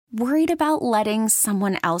Worried about letting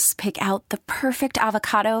someone else pick out the perfect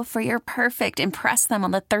avocado for your perfect impress them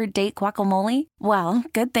on the third date guacamole? Well,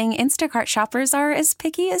 good thing Instacart shoppers are as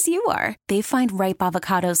picky as you are. They find ripe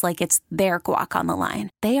avocados like it's their guac on the line.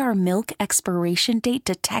 They are milk expiration date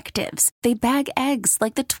detectives. They bag eggs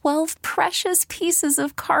like the 12 precious pieces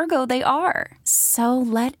of cargo they are. So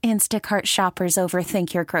let Instacart shoppers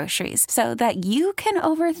overthink your groceries so that you can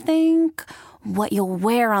overthink what you'll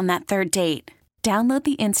wear on that third date. Download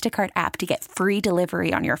the Instacart app to get free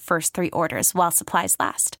delivery on your first 3 orders while supplies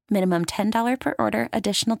last. Minimum $10 per order.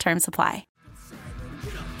 Additional terms apply.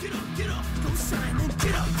 Get up, get up, get up. Go Simon.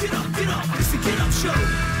 Get up, get up, get up. It's the Get Up Show.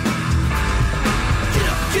 Get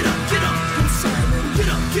up, get up, get up. Go Simon. Get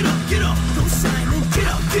up, get up, get up. Go Simon. Get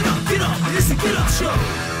up, get up, get up. It's the Get Up Show.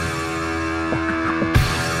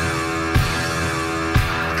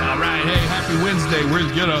 All right, hey, happy Wednesday. We're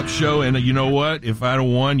the Get Up Show, and you know what? If I'd have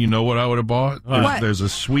won, you know what I would have bought? What? There's a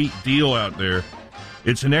sweet deal out there.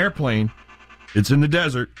 It's an airplane. It's in the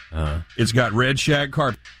desert. It's got red shag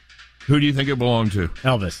carpet. Who do you think it belonged to?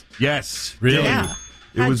 Elvis. Yes. Really? Yeah.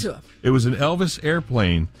 It was an Elvis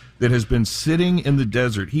airplane that has been sitting in the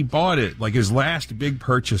desert. He bought it, like his last big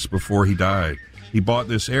purchase before he died. He bought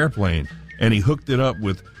this airplane, and he hooked it up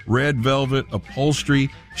with red velvet upholstery,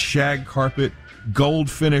 shag carpet,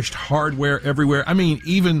 gold-finished hardware everywhere. I mean,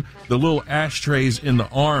 even the little ashtrays in the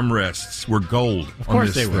armrests were gold. Of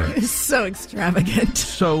course they were. It's so extravagant.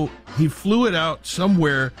 So he flew it out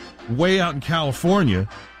somewhere way out in California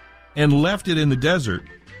and left it in the desert.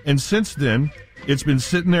 And since then, it's been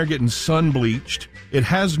sitting there getting sun-bleached. It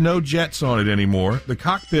has no jets on it anymore. The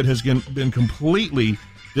cockpit has been completely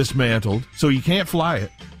dismantled, so you can't fly it.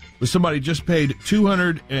 But somebody just paid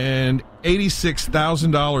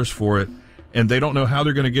 $286,000 for it, and they don't know how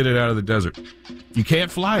they're going to get it out of the desert. You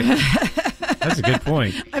can't fly it. That's a good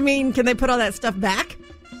point. I mean, can they put all that stuff back?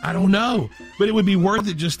 I don't know, but it would be worth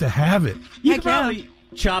it just to have it. You Heck could probably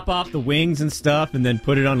chop off the wings and stuff and then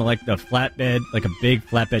put it on like the flatbed, like a big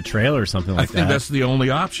flatbed trailer or something like that. I think that's the only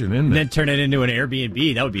option, isn't And it? then turn it into an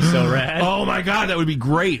Airbnb. That would be so rad. Oh, my God, that would be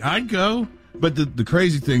great. I'd go. But the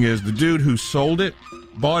crazy thing is, the dude who sold it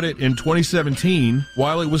bought it in 2017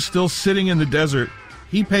 while it was still sitting in the desert.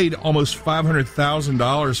 He paid almost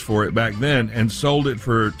 $500,000 for it back then and sold it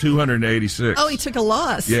for $286,000. Oh, he took a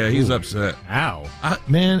loss. Yeah, he's upset. Ow.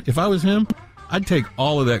 Man, if I was him, I'd take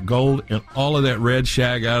all of that gold and all of that red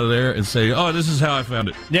shag out of there and say, oh, this is how I found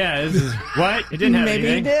it. Yeah, this is what? It didn't have Maybe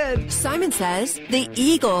anything. he did. Simon says the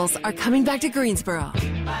Eagles are coming back to Greensboro.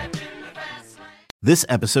 This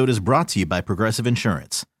episode is brought to you by Progressive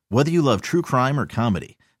Insurance. Whether you love true crime or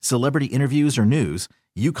comedy, celebrity interviews or news,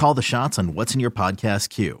 you call the shots on what's in your podcast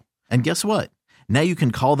queue. And guess what? Now you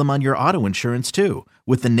can call them on your auto insurance too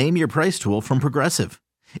with the Name Your Price tool from Progressive.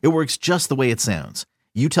 It works just the way it sounds.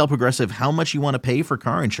 You tell Progressive how much you want to pay for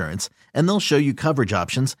car insurance, and they'll show you coverage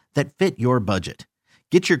options that fit your budget.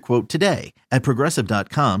 Get your quote today at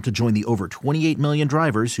Progressive.com to join the over 28 million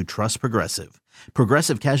drivers who trust Progressive.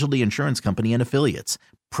 Progressive Casualty Insurance Company and Affiliates.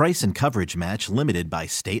 Price and coverage match limited by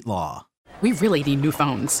state law. We really need new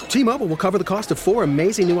phones. T-Mobile will cover the cost of 4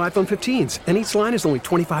 amazing new iPhone 15s, and each line is only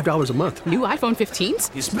 $25 a month. New iPhone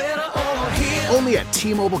 15s? It's better over here. Only at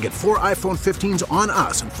T-Mobile, get 4 iPhone 15s on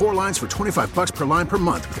us and 4 lines for $25 per line per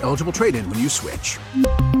month with eligible trade-in when you switch.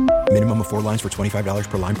 Minimum of 4 lines for $25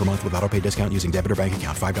 per line per month with autopay discount using debit or bank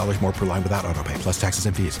account. $5 more per line without autopay, plus taxes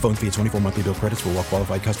and fees. Phone fee at 24 monthly bill credits for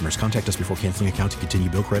well-qualified customers. Contact us before canceling account to continue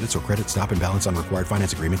bill credits or credit stop and balance on required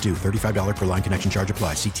finance agreement due. $35 per line connection charge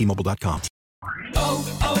applies. See T-Mobile.com.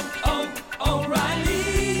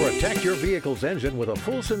 O'Reilly. Protect your vehicle's engine with a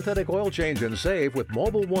full synthetic oil change and save with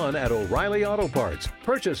Mobile One at O'Reilly Auto Parts.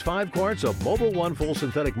 Purchase 5 quarts of Mobile One full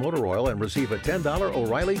synthetic motor oil and receive a $10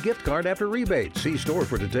 O'Reilly gift card after rebate. See store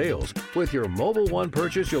for details. With your Mobile One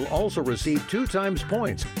purchase, you'll also receive 2 times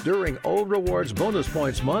points during O Rewards Bonus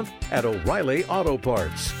Points Month at O'Reilly Auto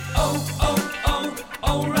Parts.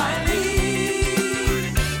 O'Reilly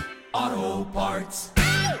Auto Parts.